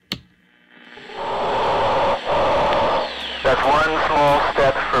one small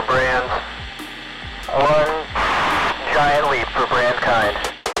step for brands, one giant leap for brandkind.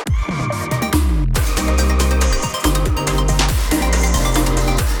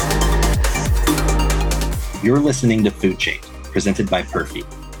 You're listening to Food Chain, presented by Perfy.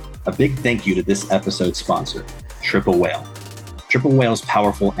 A big thank you to this episode's sponsor, Triple Whale. Triple Whale's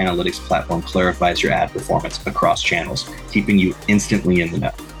powerful analytics platform clarifies your ad performance across channels, keeping you instantly in the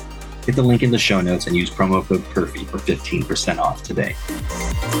know. Hit the link in the show notes and use promo code Perfy for 15% off today.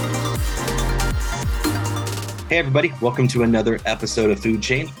 Hey everybody, welcome to another episode of Food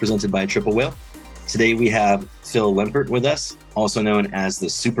Chain presented by Triple Whale. Today we have Phil Lempert with us, also known as the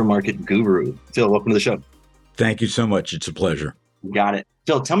supermarket guru. Phil, welcome to the show. Thank you so much. It's a pleasure. Got it.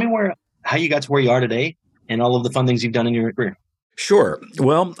 Phil, tell me how you got to where you are today and all of the fun things you've done in your career. Sure.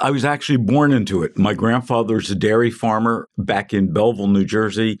 Well, I was actually born into it. My grandfather's a dairy farmer back in Belleville, New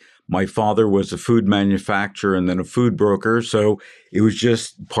Jersey. My father was a food manufacturer and then a food broker. So it was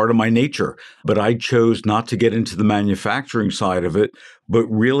just part of my nature. But I chose not to get into the manufacturing side of it, but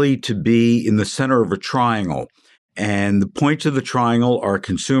really to be in the center of a triangle. And the points of the triangle are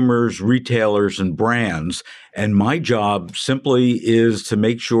consumers, retailers, and brands. And my job simply is to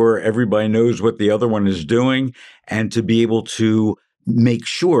make sure everybody knows what the other one is doing and to be able to make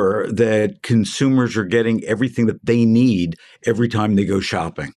sure that consumers are getting everything that they need every time they go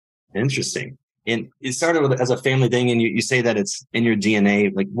shopping. Interesting. And it started as a family thing, and you say that it's in your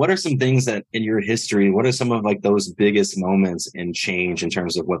DNA. Like, what are some things that in your history, what are some of like those biggest moments in change in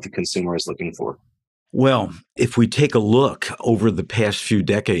terms of what the consumer is looking for? Well, if we take a look over the past few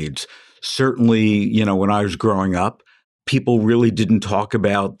decades, certainly, when I was growing up, people really didn't talk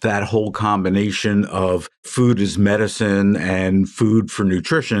about that whole combination of food as medicine and food for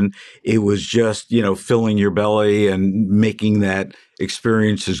nutrition. It was just, filling your belly and making that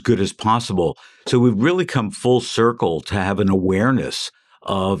experience as good as possible. So we've really come full circle to have an awareness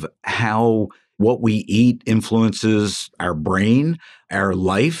of how what we eat influences our brain, our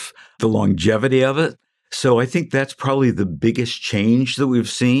life, the longevity of it. So I think that's probably the biggest change that we've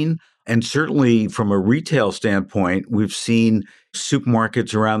seen. And certainly from a retail standpoint, we've seen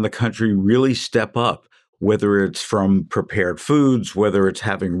supermarkets around the country really step up, whether it's from prepared foods, whether it's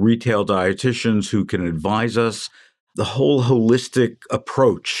having retail dietitians who can advise us. The whole holistic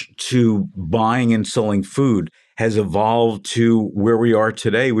approach to buying and selling food has evolved to where we are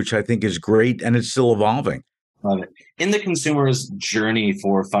today, which I think is great, and it's still evolving. Love it. In the consumer's journey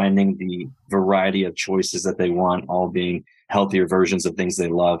for finding the variety of choices that they want, all being healthier versions of things they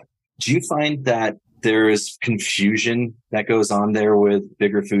love, do you find that there is confusion that goes on there with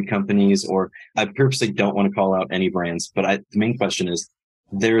bigger food companies? Or I purposely don't want to call out any brands, but the main question is,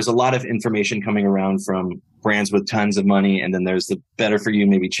 there's a lot of information coming around from brands with tons of money, and then there's the better for you,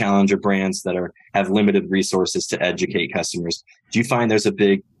 maybe challenger brands that have limited resources to educate customers. Do you find there's a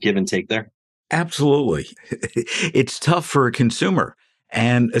big give and take there? Absolutely. It's tough for a consumer.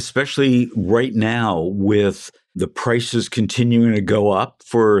 And especially right now with the prices continuing to go up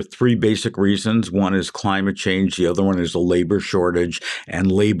for three basic reasons. One is climate change. The other one is a labor shortage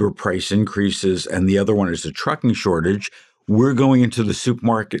and labor price increases. And the other one is a trucking shortage. We're going into the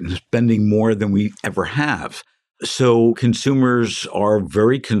supermarket and spending more than we ever have. So consumers are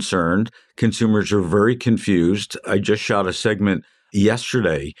very concerned. Consumers are very confused. I just shot a segment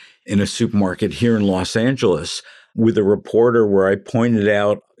yesterday in a supermarket here in Los Angeles with a reporter where I pointed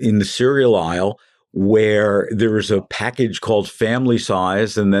out in the cereal aisle where there was a package called family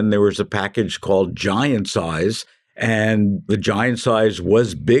size and then there was a package called giant size, and the giant size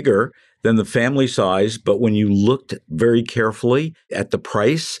was bigger than the family size. But when you looked very carefully at the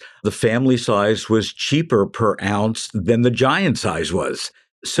price, the family size was cheaper per ounce than the giant size was.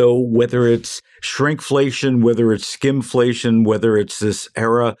 So whether it's shrinkflation, whether it's skimflation, whether it's this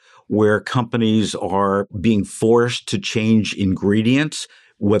era where companies are being forced to change ingredients,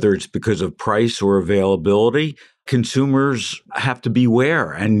 whether it's because of price or availability, consumers have to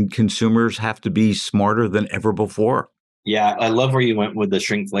beware and consumers have to be smarter than ever before. Yeah, I love where you went with the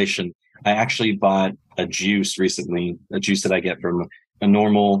shrinkflation. I actually bought a juice recently, a juice that I get from a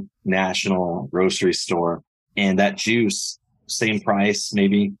normal national grocery store. And that juice, same price,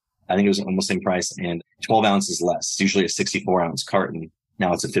 maybe, I think it was almost same price, and 12 ounces less. It's usually a 64-ounce carton.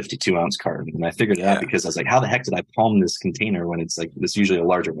 Now it's a 52-ounce carton. And I figured it out because I was like, how the heck did I palm this container when it's like, it's usually a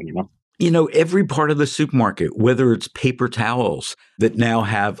larger one, Every part of the supermarket, whether it's paper towels that now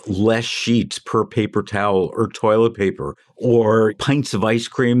have less sheets per paper towel or toilet paper, or pints of ice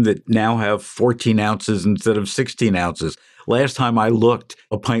cream that now have 14 ounces instead of 16 ounces. Last time I looked,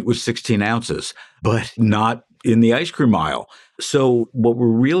 a pint was 16 ounces, but not in the ice cream aisle. So what we're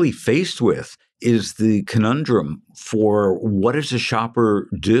really faced with is the conundrum for what does a shopper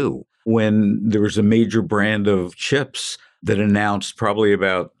do when there was a major brand of chips that announced probably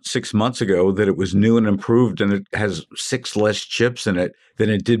about 6 months ago that it was new and improved and it has 6 less chips in it than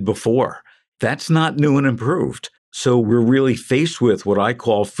it did before. That's not new and improved. So we're really faced with what I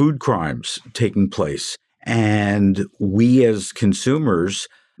call food crimes taking place. And we as consumers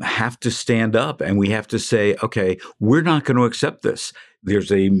have to stand up and we have to say, okay, we're not going to accept this.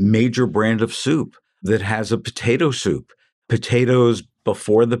 There's a major brand of soup that has a potato soup. Potatoes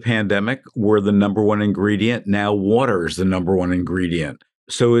before the pandemic were the number one ingredient. Now water is the number one ingredient.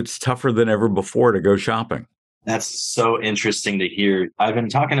 So it's tougher than ever before to go shopping. That's so interesting to hear. I've been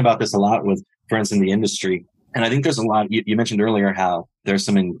talking about this a lot with friends in the industry. And I think there's a lot, you mentioned earlier how there's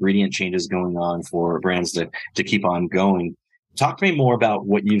some ingredient changes going on for brands to keep on going. Talk to me more about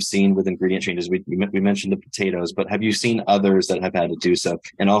what you've seen with ingredient changes. We mentioned the potatoes, but have you seen others that have had to do so?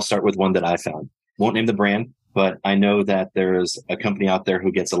 And I'll start with one that I found. Won't name the brand, but I know that there's a company out there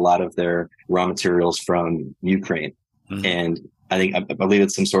who gets a lot of their raw materials from Ukraine. Mm-hmm. And I believe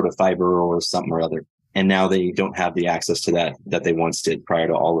it's some sort of fiber or something or other. And now they don't have the access to that they once did prior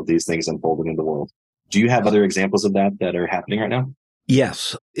to all of these things unfolding in the world. Do you have other examples of that are happening right now?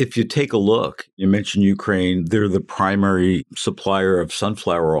 Yes. If you take a look, you mentioned Ukraine, they're the primary supplier of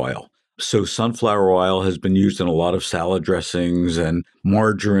sunflower oil. So sunflower oil has been used in a lot of salad dressings and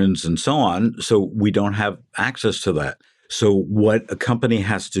margarines and so on. So we don't have access to that. So what a company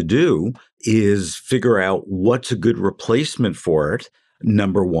has to do is figure out what's a good replacement for it.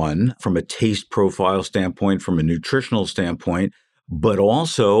 Number one, from a taste profile standpoint, from a nutritional standpoint, but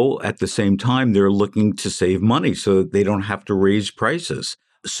also at the same time, they're looking to save money so that they don't have to raise prices.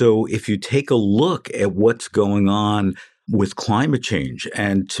 So if you take a look at what's going on with climate change,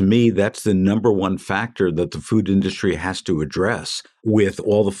 and to me, that's the number one factor that the food industry has to address, with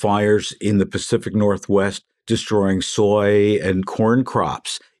all the fires in the Pacific Northwest destroying soy and corn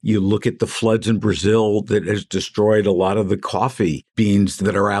crops. You look at the floods in Brazil that has destroyed a lot of the coffee beans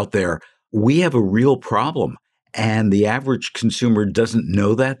that are out there. We have a real problem. And the average consumer doesn't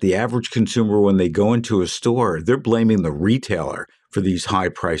know that. The average consumer, when they go into a store, they're blaming the retailer for these high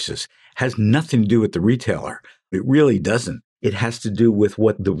prices. Has nothing to do with the retailer. It really doesn't. It has to do with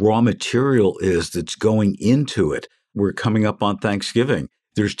what the raw material is that's going into it. We're coming up on Thanksgiving.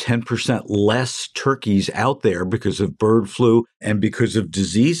 There's 10% less turkeys out there because of bird flu and because of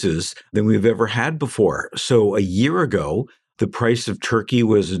diseases than we've ever had before. So a year ago, the price of turkey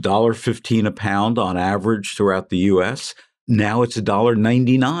was $1.15 a pound on average throughout the U.S. Now it's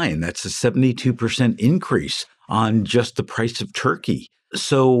 $1.99. That's a 72% increase on just the price of turkey.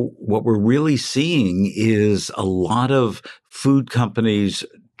 So what we're really seeing is a lot of food companies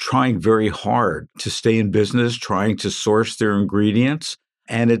trying very hard to stay in business, trying to source their ingredients.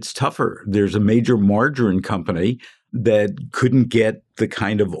 And it's tougher. There's a major margarine company that couldn't get the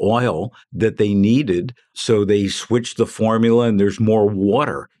kind of oil that they needed. So they switched the formula and there's more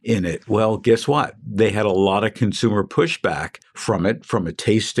water in it. Well, guess what? They had a lot of consumer pushback from it, from a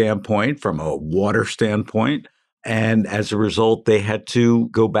taste standpoint, from a water standpoint. And as a result, they had to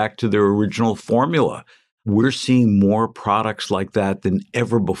go back to their original formula. We're seeing more products like that than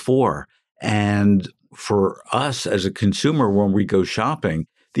ever before. And for us as a consumer, when we go shopping,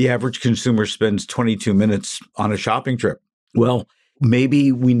 the average consumer spends 22 minutes on a shopping trip. Well,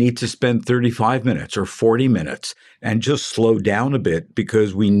 maybe we need to spend 35 minutes or 40 minutes and just slow down a bit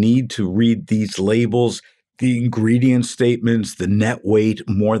because we need to read these labels, the ingredient statements, the net weight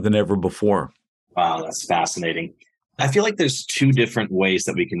more than ever before. Wow, that's fascinating. I feel like there's two different ways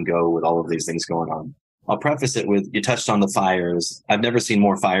that we can go with all of these things going on. I'll preface it with, you touched on the fires. I've never seen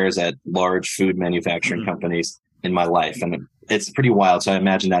more fires at large food manufacturing companies in my life. And it's pretty wild. So I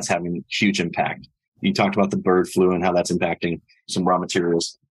imagine that's having huge impact. You talked about the bird flu and how that's impacting some raw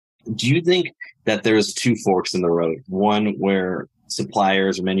materials. Do you think that there's two forks in the road? One where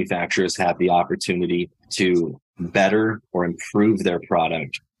suppliers or manufacturers have the opportunity to better or improve their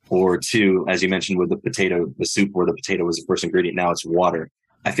product, or two, as you mentioned with the soup where the potato was the first ingredient, now it's water.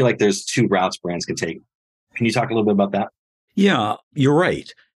 I feel like there's two routes brands can take. Can you talk a little bit about that? Yeah, you're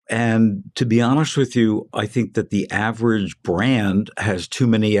right. And to be honest with you, I think that the average brand has too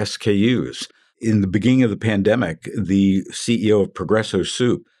many SKUs. In the beginning of the pandemic, the CEO of Progresso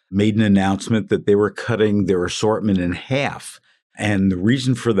Soup made an announcement that they were cutting their assortment in half. And the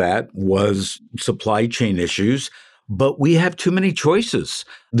reason for that was supply chain issues. But we have too many choices.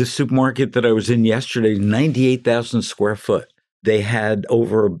 The supermarket that I was in yesterday, 98,000 square foot. They had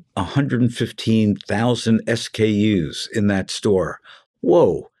over 115,000 SKUs in that store.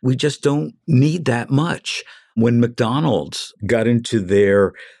 Whoa, we just don't need that much. When McDonald's got into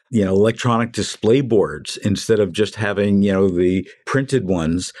their electronic display boards instead of just having, the printed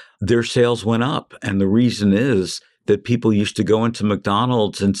ones, their sales went up. And the reason is that people used to go into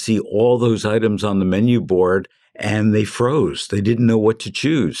McDonald's and see all those items on the menu board and they froze. They didn't know what to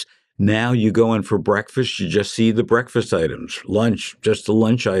choose. Now you go in for breakfast, you just see the breakfast items, lunch, just the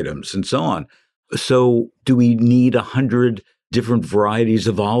lunch items, and so on. So do we need 100 different varieties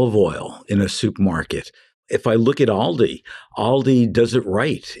of olive oil in a supermarket? If I look at Aldi does it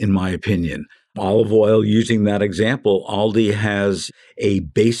right, in my opinion. Olive oil, using that example, Aldi has a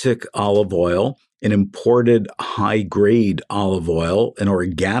basic olive oil, an imported high grade olive oil, an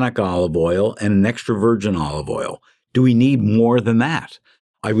organic olive oil, and an extra virgin olive oil. Do we need more than that?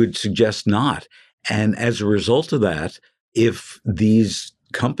 I would suggest not. And as a result of that, if these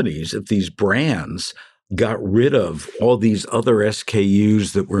companies, if these brands got rid of all these other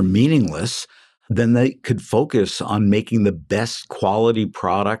SKUs that were meaningless, then they could focus on making the best quality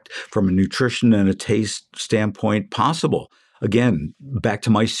product from a nutrition and a taste standpoint possible. Again, back to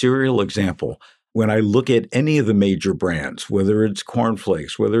my cereal example. When I look at any of the major brands, whether it's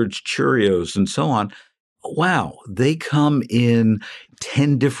cornflakes, whether it's Cheerios and so on, wow, they come in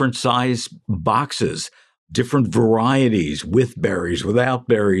 10 different size boxes, different varieties with berries, without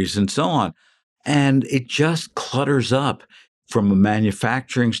berries, and so on. And it just clutters up from a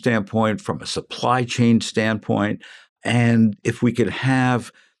manufacturing standpoint, from a supply chain standpoint. And if we could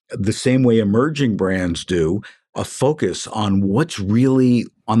have the same way emerging brands do, a focus on what's really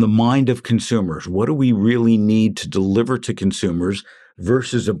on the mind of consumers, what do we really need to deliver to consumers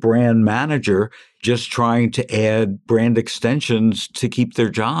versus a brand manager just trying to add brand extensions to keep their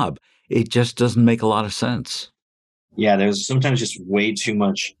job. It just doesn't make a lot of sense. Yeah, there's sometimes just way too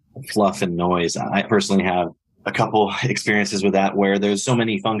much fluff and noise. I personally have a couple experiences with that where there's so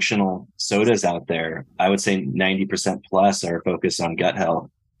many functional sodas out there. I would say 90% plus are focused on gut health.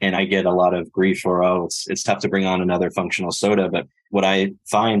 And I get a lot of grief for, it's tough to bring on another functional soda. But what I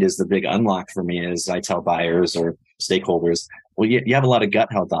find is the big unlock for me is I tell buyers or stakeholders, well, you have a lot of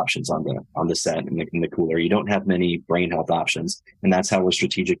gut health options on the set in the cooler. You don't have many brain health options. And that's how we're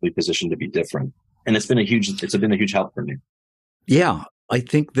strategically positioned to be different. And it's been a huge help for me. Yeah. I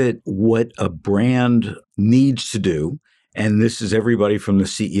think that what a brand needs to do, and this is everybody from the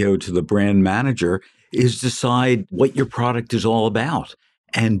CEO to the brand manager, is decide what your product is all about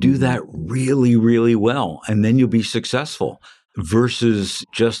and do that really, really well. And then you'll be successful versus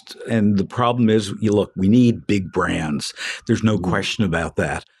just, and the problem is, we need big brands. There's no question about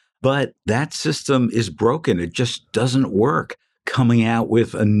that. But that system is broken. It just doesn't work. Coming out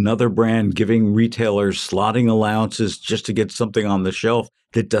with another brand, giving retailers slotting allowances just to get something on the shelf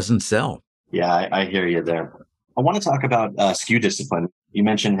that doesn't sell. Yeah, I hear you there. I want to talk about SKU discipline. You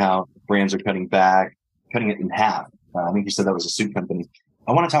mentioned how brands are cutting it in half. I think you said that was a soup company.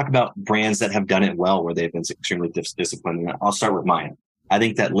 I want to talk about brands that have done it well, where they've been extremely disciplined. And I'll start with mine. I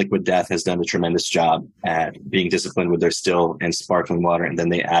think that Liquid Death has done a tremendous job at being disciplined with their still and sparkling water. And then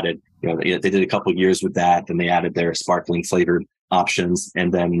they added, they did a couple of years with that. Then they added their sparkling flavored options.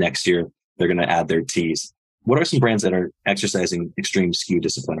 And then next year, they're going to add their teas. What are some brands that are exercising extreme SKU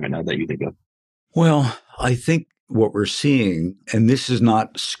discipline right now that you think of? Well, I think what we're seeing, and this is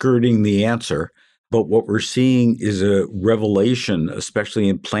not skirting the answer, but what we're seeing is a revelation, especially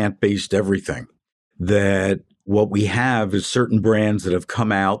in plant-based everything, that what we have is certain brands that have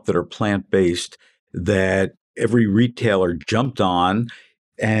come out that are plant-based that every retailer jumped on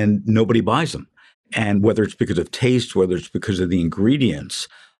and nobody buys them. And whether it's because of taste, whether it's because of the ingredients,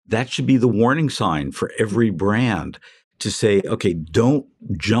 that should be the warning sign for every brand to say, okay, don't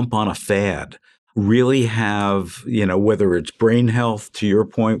jump on a fad. Really have, whether it's brain health, to your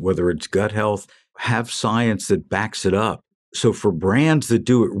point, whether it's gut health, have science that backs it up. So for brands that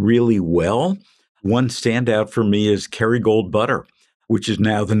do it really well, one standout for me is Kerrygold butter, which is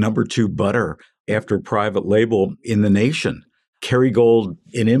now the number 2 butter after private label in the nation. Kerrygold,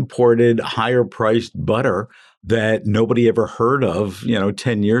 an imported higher priced butter that nobody ever heard of,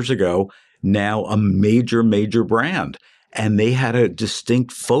 10 years ago, now a major, major brand. And they had a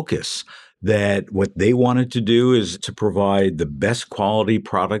distinct focus that what they wanted to do is to provide the best quality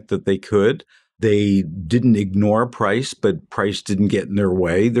product that they could. They didn't ignore price, but price didn't get in their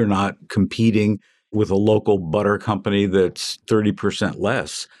way. They're not competing with a local butter company that's 30%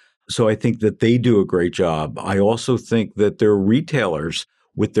 less. So I think that they do a great job. I also think that there are retailers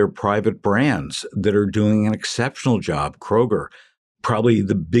with their private brands that are doing an exceptional job. Kroger, probably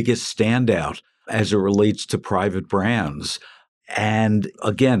the biggest standout as it relates to private brands. And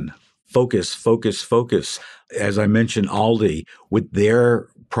again, focus. As I mentioned, Aldi with their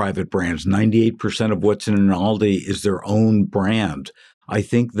private brands, 98% of what's in an Aldi is their own brand. I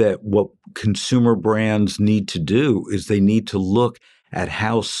think that what consumer brands need to do is they need to look at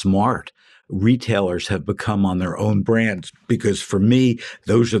how smart retailers have become on their own brands, because for me,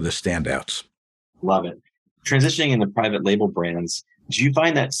 those are the standouts. Love it. Transitioning into private label brands, do you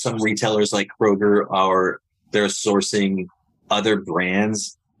find that some retailers like Kroger they're sourcing other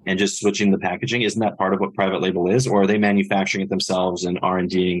brands and just switching the packaging? Isn't that part of what private label is? Or are they manufacturing it themselves and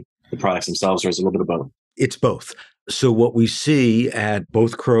R&Ding the products themselves, or is it a little bit of both? It's both. So what we see at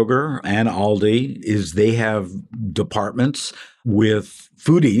both Kroger and Aldi is they have departments with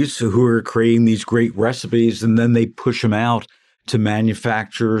foodies who are creating these great recipes, and then they push them out to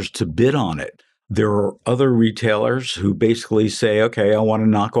manufacturers to bid on it. There are other retailers who basically say, okay, I want to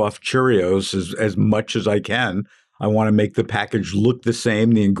knock off Cheerios as much as I can. I want to make the package look the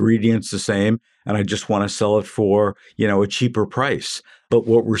same, the ingredients the same, and I just want to sell it for, a cheaper price. But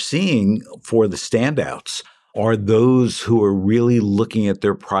what we're seeing for the standouts are those who are really looking at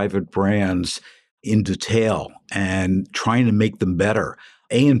their private brands in detail and trying to make them better.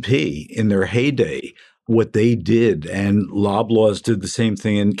 A&P in their heyday, what they did, and Loblaws did the same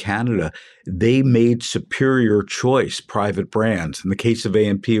thing in Canada, they made superior choice private brands. In the case of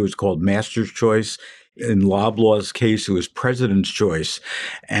A&P, it was called Master's Choice. In Loblaw's case, it was President's Choice.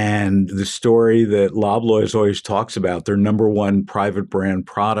 And the story that Loblaws always talks about, their number one private brand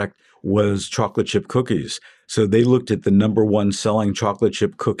product was chocolate chip cookies. So they looked at the number one selling chocolate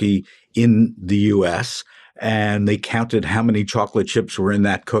chip cookie in the US and they counted how many chocolate chips were in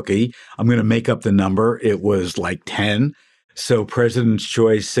that cookie. I'm going to make up the number. It was like 10. So President's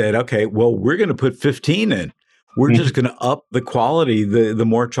Choice said, okay, well, we're going to put 15 in. We're just going to up the quality, the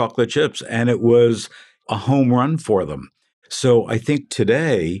more chocolate chips. And it was a home run for them. So I think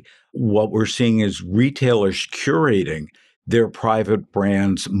today what we're seeing is retailers curating their private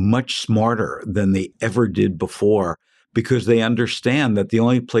brands much smarter than they ever did before, because they understand that the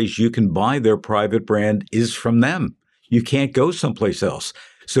only place you can buy their private brand is from them. You can't go someplace else.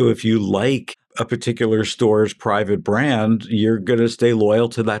 So if you like a particular store's private brand, you're going to stay loyal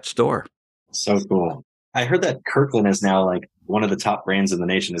to that store. So cool. I heard that Kirkland is now like one of the top brands in the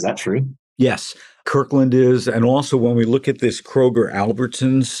nation. Is that true? Yes, Kirkland is. And also when we look at this Kroger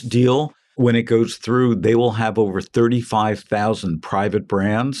Albertsons deal, when it goes through, they will have over 35,000 private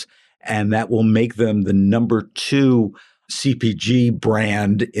brands, and that will make them the number 2 CPG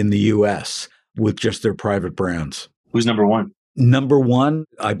brand in the U.S. with just their private brands. Who's number 1? Number 1,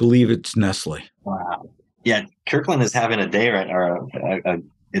 I believe it's Nestle. Wow. Yeah, Kirkland is having a day, right? Or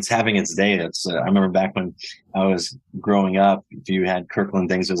it's having its day. I remember back when I was growing up, if you had Kirkland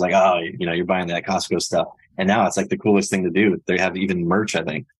things, it was like, oh, you're buying that Costco stuff. And now it's like the coolest thing to do. They have even merch, I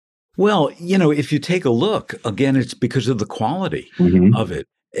think. Well, if you take a look, again, it's because of the quality of it.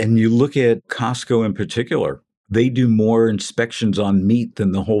 And you look at Costco in particular, they do more inspections on meat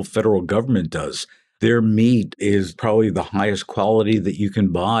than the whole federal government does. Their meat is probably the highest quality that you can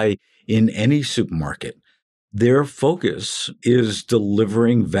buy in any supermarket. Their focus is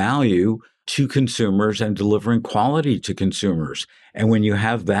delivering value to consumers and delivering quality to consumers. And when you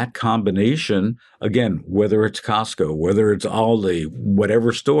have that combination, again, whether it's Costco, whether it's Aldi,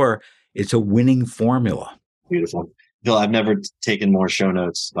 whatever store, it's a winning formula. Beautiful. Bill, I've never taken more show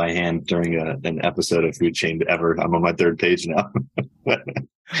notes by hand during an episode of Food Chain ever. I'm on my 3rd page now.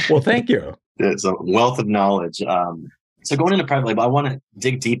 Well, thank you. It's a wealth of knowledge. So going into private label, I want to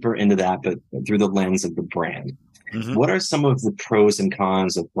dig deeper into that, but through the lens of the brand. Mm-hmm. What are some of the pros and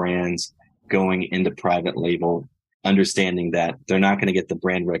cons of brands going into private label, understanding that they're not going to get the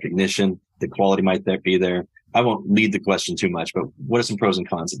brand recognition, the quality might be there? I won't lead the question too much, but what are some pros and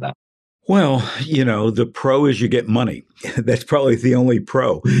cons of that? Well, the pro is you get money. That's probably the only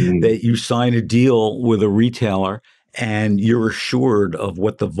pro, that you sign a deal with a retailer and you're assured of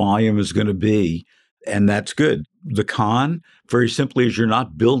what the volume is going to be. And that's good. The con, very simply, is you're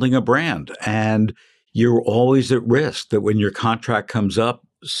not building a brand and you're always at risk that when your contract comes up,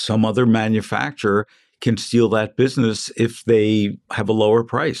 some other manufacturer can steal that business if they have a lower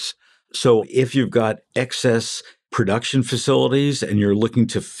price. So if you've got excess production facilities and you're looking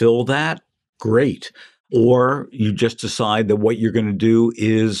to fill that, great. Or you just decide that what you're going to do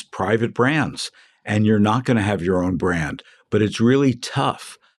is private brands and you're not going to have your own brand. But it's really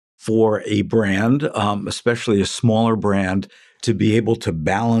tough for a brand, especially a smaller brand, to be able to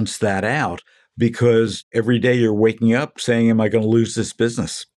balance that out, because every day you're waking up saying, am I going to lose this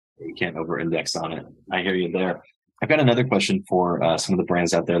business? You can't over-index on it. I hear you there. I've got another question for some of the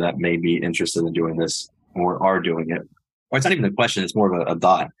brands out there that may be interested in doing this or are doing it. Or it's not even a question, it's more of a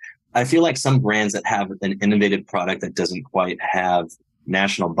thought. I feel like some brands that have an innovative product that doesn't quite have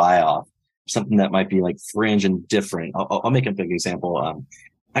national buy-off something that might be like fringe and different. I'll make a big example.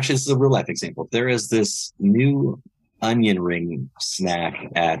 Actually, this is a real life example. There is this new onion ring snack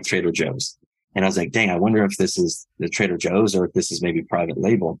at Trader Joe's. And I was like, dang, I wonder if this is the Trader Joe's or if this is maybe private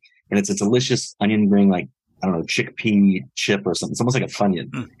label. And it's a delicious onion ring, like, I don't know, chickpea chip or something. It's almost like a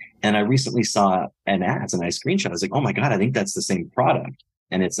Funyun. And I recently saw an ad and I screenshot. I was like, oh my God, I think that's the same product.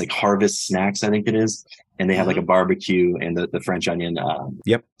 And it's like Harvest Snacks, I think it is. And they have like a barbecue and the French onion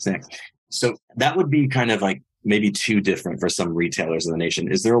snacks. So that would be kind of like maybe too different for some retailers in the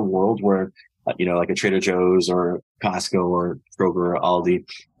nation. Is there a world where, like a Trader Joe's or Costco or Kroger or Aldi,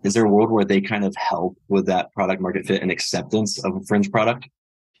 is there a world where they kind of help with that product market fit and acceptance of a fringe product?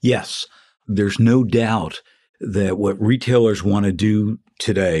 Yes, there's no doubt that what retailers want to do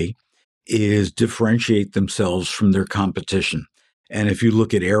today is differentiate themselves from their competition. And if you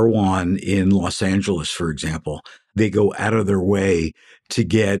look at Erewhon in Los Angeles, for example, they go out of their way to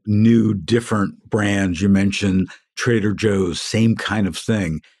get new, different brands. You mentioned Trader Joe's, same kind of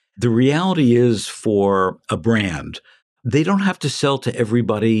thing. The reality is for a brand, they don't have to sell to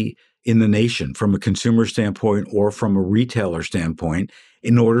everybody in the nation from a consumer standpoint or from a retailer standpoint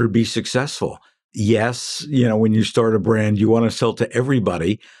in order to be successful. Yes, when you start a brand, you want to sell to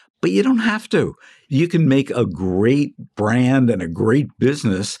everybody, but you don't have to. You can make a great brand and a great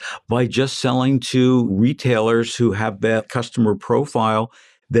business by just selling to retailers who have that customer profile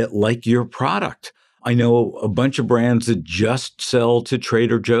that like your product. I know a bunch of brands that just sell to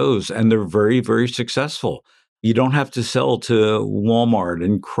Trader Joe's and they're very, very successful. You don't have to sell to Walmart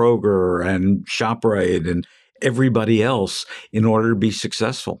and Kroger and ShopRite and everybody else in order to be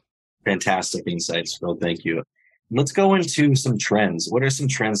successful. Fantastic insights, Phil. Thank you. Let's go into some trends. What are some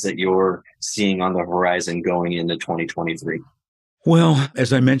trends that you're seeing on the horizon going into 2023? Well,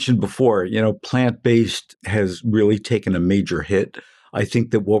 as I mentioned before, plant-based has really taken a major hit. I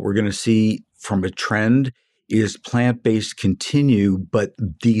think that what we're going to see from a trend is plant-based continue, but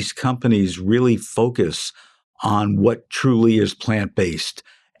these companies really focus on what truly is plant-based.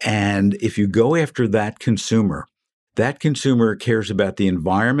 And if you go after that consumer cares about the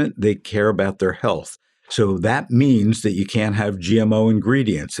environment, they care about their health. So that means that you can't have GMO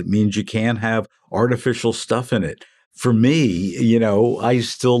ingredients. It means you can't have artificial stuff in it. For me, I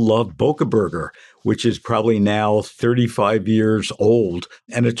still love Boca Burger, which is probably now 35 years old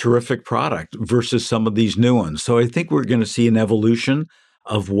and a terrific product versus some of these new ones. So I think we're going to see an evolution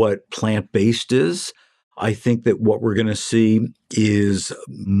of what plant-based is. I think that what we're going to see is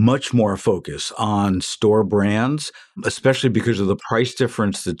much more focus on store brands, especially because of the price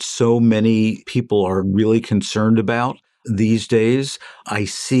difference that so many people are really concerned about these days. I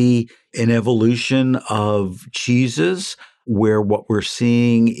see an evolution of cheeses where what we're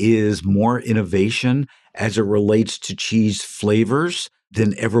seeing is more innovation as it relates to cheese flavors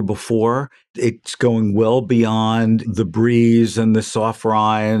than ever before. It's going well beyond the bries and the soft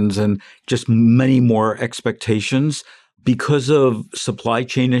rinds and just many more expectations. Because of supply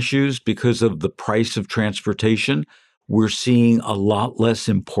chain issues, because of the price of transportation, we're seeing a lot less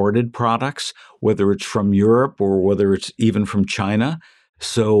imported products, whether it's from Europe or whether it's even from China.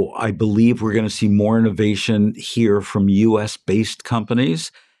 So I believe we're going to see more innovation here from US-based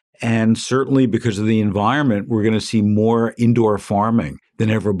companies. And certainly because of the environment, we're going to see more indoor farming than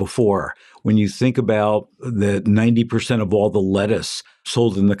ever before. When you think about that 90% of all the lettuce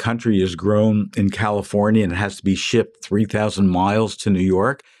sold in the country is grown in California and has to be shipped 3,000 miles to New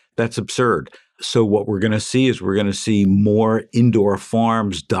York, that's absurd. So what we're going to see is we're going to see more indoor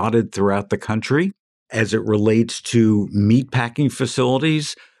farms dotted throughout the country. As it relates to meat packing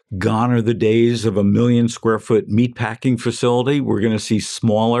facilities, gone are the days of a 1 million square foot meat packing facility. We're going to see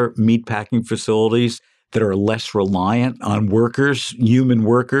smaller meat packing facilities that are less reliant on workers, human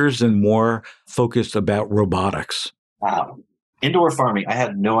workers, and more focused about robotics. Wow. Indoor farming. I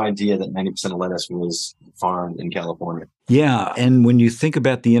had no idea that 90% of lettuce was farmed in California. Yeah. And when you think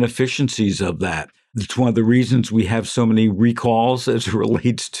about the inefficiencies of that, it's one of the reasons we have so many recalls as it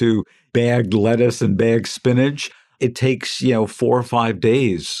relates to bagged lettuce and bagged spinach. It takes, 4 or 5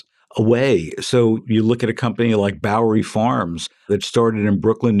 days away. So you look at a company like Bowery Farms that started in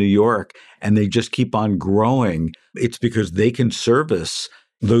Brooklyn, New York, and they just keep on growing. It's because they can service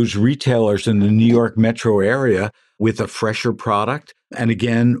those retailers in the New York metro area with a fresher product. And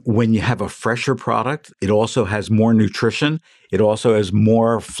again, when you have a fresher product, it also has more nutrition. It also has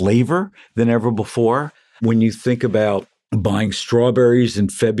more flavor than ever before. When you think about buying strawberries in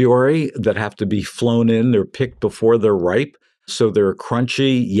February that have to be flown in, they're picked before they're ripe. So they're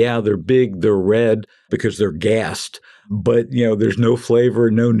crunchy. Yeah, they're big, they're red because they're gassed. but there's no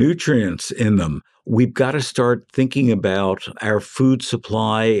flavor, no nutrients in them. We've got to start thinking about our food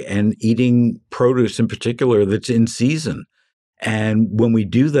supply and eating produce in particular that's in season. And when we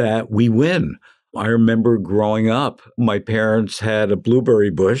do that, we win. I remember growing up, my parents had a blueberry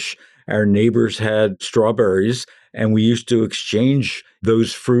bush, our neighbors had strawberries, and we used to exchange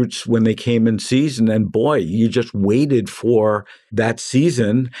those fruits when they came in season. And boy, you just waited for that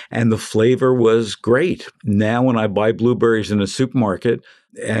season, and the flavor was great. Now, when I buy blueberries in a supermarket,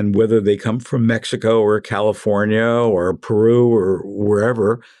 and whether they come from Mexico or California or Peru or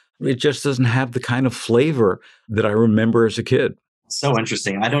wherever, it just doesn't have the kind of flavor that I remember as a kid. So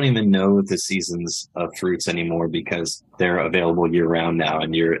interesting. I don't even know the seasons of fruits anymore because they're available year round now.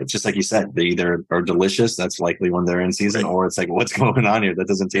 And it's just like you said, they either are delicious, that's likely when they're in season, or it's like, what's going on here? That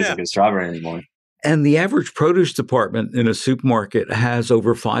doesn't taste like a strawberry anymore. And the average produce department in a supermarket has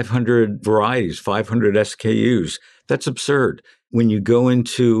over 500 varieties, 500 SKUs. That's absurd. When you go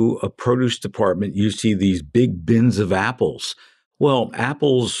into a produce department, you see these big bins of apples. Well,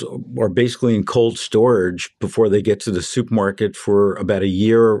 apples are basically in cold storage before they get to the supermarket for about a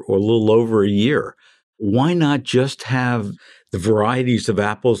year or a little over a year. Why not just have the varieties of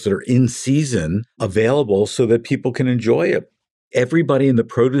apples that are in season available so that people can enjoy it? Everybody in the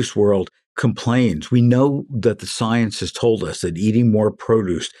produce world complains. We know that the science has told us that eating more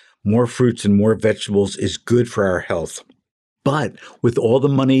produce, more fruits, and more vegetables is good for our health. But with all the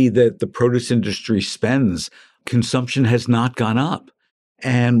money that the produce industry spends, consumption has not gone up.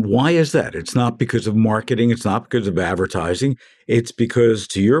 And why is that? It's not because of marketing. It's not because of advertising. It's because,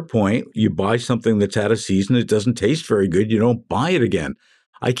 to your point, you buy something that's out of season. It doesn't taste very good. You don't buy it again.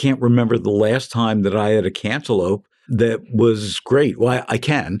 I can't remember the last time that I had a cantaloupe that was great. Well, I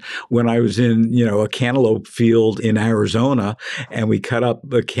can. When I was in, a cantaloupe field in Arizona, and we cut up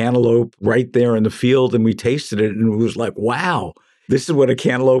a cantaloupe right there in the field and we tasted it, and it was like, wow, this is what a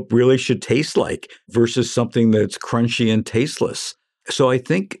cantaloupe really should taste like versus something that's crunchy and tasteless. So I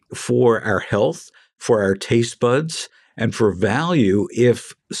think for our health, for our taste buds, and for value,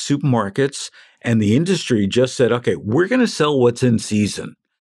 if supermarkets and the industry just said, okay, we're going to sell what's in season.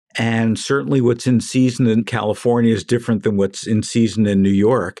 And certainly what's in season in California is different than what's in season in New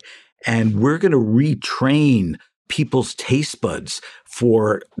York. And we're going to retrain people's taste buds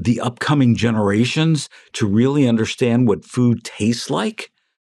for the upcoming generations to really understand what food tastes like.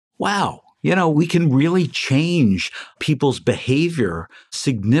 Wow. We can really change people's behavior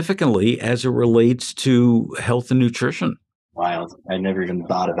significantly as it relates to health and nutrition. Wild. I never even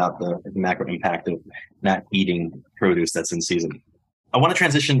thought about the macro impact of not eating produce that's in season. I want to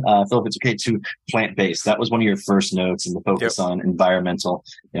transition, Phil, if it's okay, to plant-based. That was one of your first notes, and the focus on environmental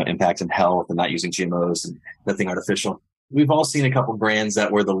impacts and health and not using GMOs and nothing artificial. We've all seen a couple brands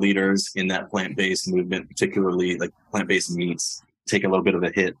that were the leaders in that plant-based movement, particularly like plant-based meats, take a little bit of a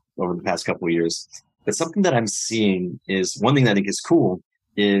hit over the past couple of years. But something that I'm seeing is one thing that I think is cool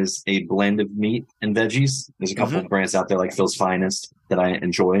is a blend of meat and veggies. There's a couple of brands out there like Phil's Finest that I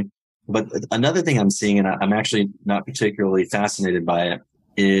enjoy. But another thing I'm seeing, and I'm actually not particularly fascinated by it,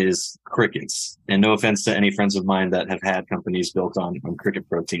 is crickets. And no offense to any friends of mine that have had companies built on cricket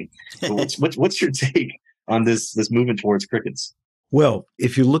protein. But what's your take on this movement towards crickets? Well,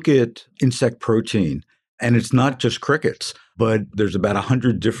 if you look at insect protein, and it's not just crickets, but there's about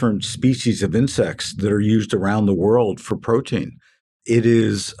 100 different species of insects that are used around the world for protein. It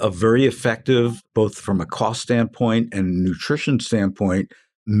is a very effective, both from a cost standpoint and nutrition standpoint,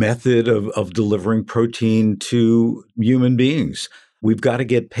 method of delivering protein to human beings. We've got to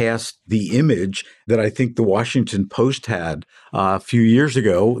get past the image that I think the Washington Post had a few years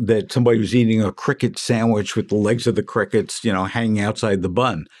ago that somebody was eating a cricket sandwich with the legs of the crickets, hanging outside the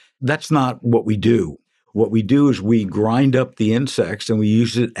bun. That's not what we do. What we do is we grind up the insects and we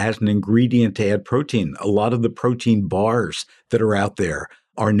use it as an ingredient to add protein. A lot of the protein bars that are out there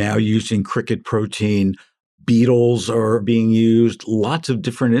are now using cricket protein. Beetles are being used, lots of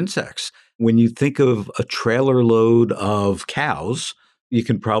different insects. When you think of a trailer load of cows, you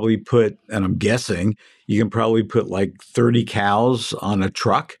can probably put, and I'm guessing, you can probably put like 30 cows on a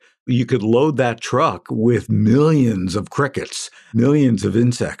truck. You could load that truck with millions of crickets, millions of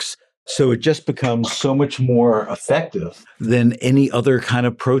insects. So it just becomes so much more effective than any other kind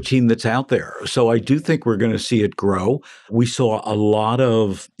of protein that's out there. So I do think we're going to see it grow. We saw a lot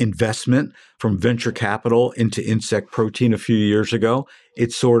of investment from venture capital into insect protein a few years ago.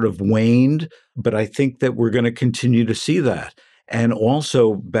 It sort of waned, but I think that we're going to continue to see that. And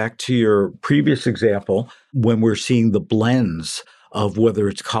also, back to your previous example, when we're seeing the blends of whether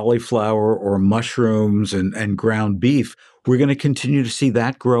it's cauliflower or mushrooms and ground beef, we're going to continue to see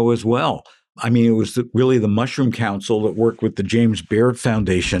that grow as well. I mean, it was really the Mushroom Council that worked with the James Beard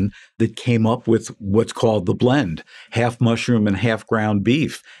Foundation that came up with what's called the blend, half mushroom and half ground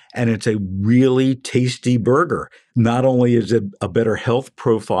beef. And it's a really tasty burger. Not only is it a better health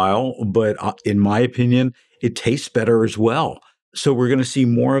profile, but in my opinion, it tastes better as well. So we're going to see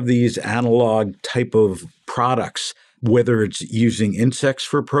more of these analog type of products, whether it's using insects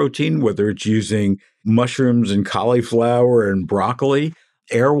for protein, whether it's using mushrooms and cauliflower and broccoli.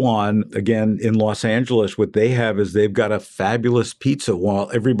 Erewhon, again, in Los Angeles, what they have is they've got a fabulous pizza. While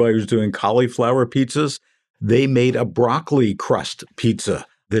everybody was doing cauliflower pizzas, they made a broccoli crust pizza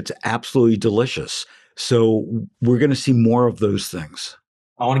that's absolutely delicious. So we're going to see more of those things.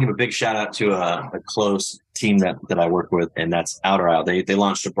 I want to give a big shout out to a close team that I work with, and that's Outer Isle. They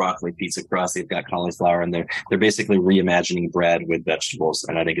launched a broccoli pizza crust. They've got cauliflower, and they're basically reimagining bread with vegetables,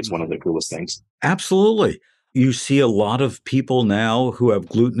 and I think it's one of the coolest things. Absolutely. You see a lot of people now who have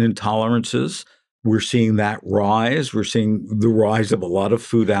gluten intolerances. We're seeing that rise. We're seeing the rise of a lot of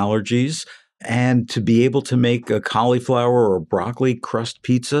food allergies. And to be able to make a cauliflower or broccoli crust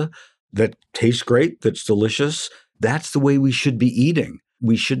pizza that tastes great, that's delicious, that's the way we should be eating.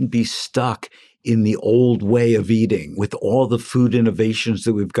 We shouldn't be stuck in the old way of eating with all the food innovations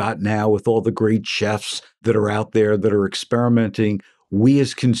that we've got now, with all the great chefs that are out there that are experimenting. We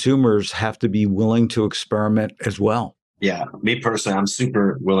as consumers have to be willing to experiment as well. Yeah, me personally, I'm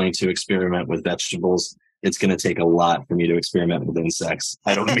super willing to experiment with vegetables. It's going to take a lot for me to experiment with insects.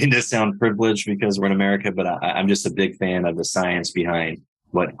 I don't mean to sound privileged because we're in America, but I'm just a big fan of the science behind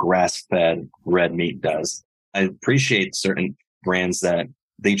what grass-fed red meat does. I appreciate certain brands that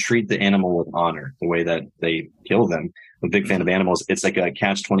they treat the animal with honor, the way that they kill them. I'm a big fan of animals. It's like a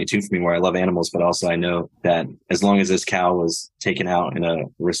catch-22 for me where I love animals, but also I know that as long as this cow was taken out in a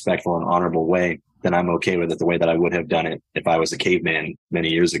respectful and honorable way, then I'm okay with it the way that I would have done it if I was a caveman many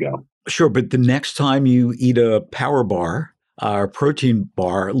years ago. Sure, but the next time you eat a power bar or protein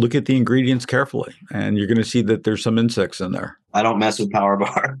bar, look at the ingredients carefully, and you're going to see that there's some insects in there. I don't mess with Power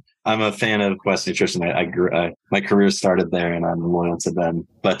Bar. I'm a fan of Quest Nutrition. My career started there, and I'm loyal to them.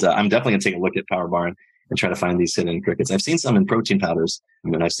 But I'm definitely going to take a look at Power Bar and try to find these hidden crickets. I've seen some in protein powders,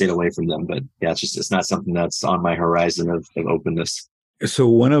 and I've stayed away from them. But yeah, it's not something that's on my horizon of openness. So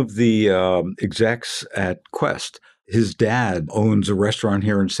one of the execs at Quest, his dad owns a restaurant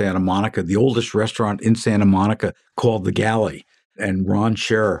here in Santa Monica, the oldest restaurant in Santa Monica, called The Galley. And Ron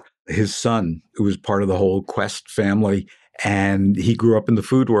Scherer, his son, who was part of the whole Quest family, and he grew up in the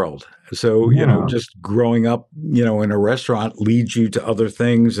food world. So, just growing up, in a restaurant leads you to other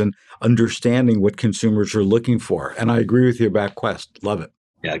things and understanding what consumers are looking for. And I agree with you about Quest. Love it.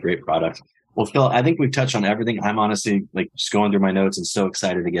 Yeah, great product. Well, Phil, I think we've touched on everything. I'm honestly just going through my notes and so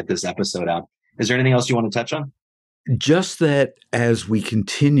excited to get this episode out. Is there anything else you want to touch on? Just that as we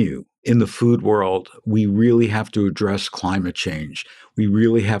continue in the food world, we really have to address climate change. We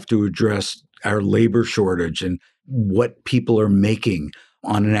really have to address our labor shortage and what people are making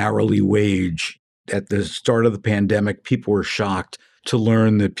on an hourly wage. At the start of the pandemic, people were shocked to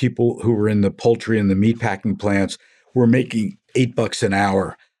learn that people who were in the poultry and the meatpacking plants were making $8 an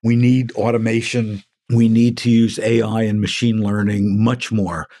hour. We need automation. We need to use AI and machine learning much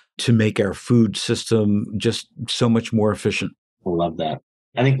more to make our food system just so much more efficient. I love that.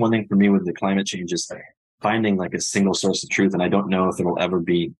 I think one thing for me with the climate change is finding like a single source of truth. And I don't know if it'll ever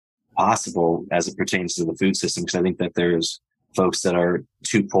be possible as it pertains to the food system, because I think that there's folks that are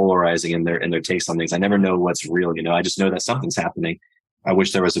too polarizing in their takes on things. I never know what's real. I just know that something's happening. I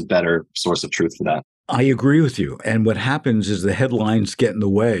wish there was a better source of truth for that. I agree with you. And what happens is the headlines get in the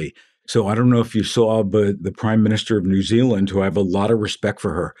way. So I don't know if you saw, but the Prime Minister of New Zealand, who I have a lot of respect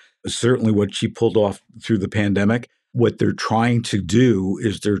for her, certainly what she pulled off through the pandemic, what they're trying to do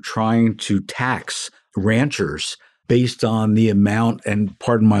is they're trying to tax ranchers based on the amount, and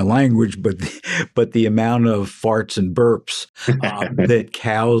pardon my language, but the amount of farts and burps that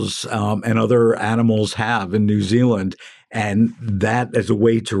cows and other animals have in New Zealand. And that as a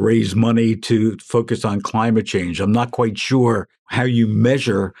way to raise money to focus on climate change. I'm not quite sure how you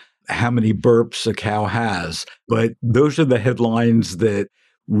measure how many burps a cow has, but those are the headlines that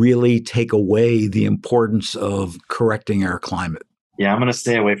really take away the importance of correcting our climate. Yeah, I'm going to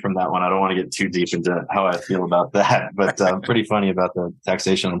stay away from that one. I don't want to get too deep into how I feel about that, but pretty funny about the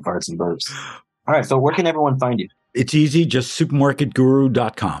taxation on farts and burps. All right, so where can everyone find you? It's easy, just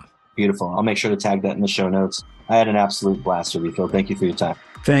supermarketguru.com. Beautiful. I'll make sure to tag that in the show notes. I had an absolute blast with you, Phil. Thank you for your time.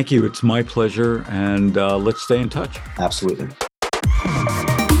 Thank you. It's my pleasure, and let's stay in touch. Absolutely.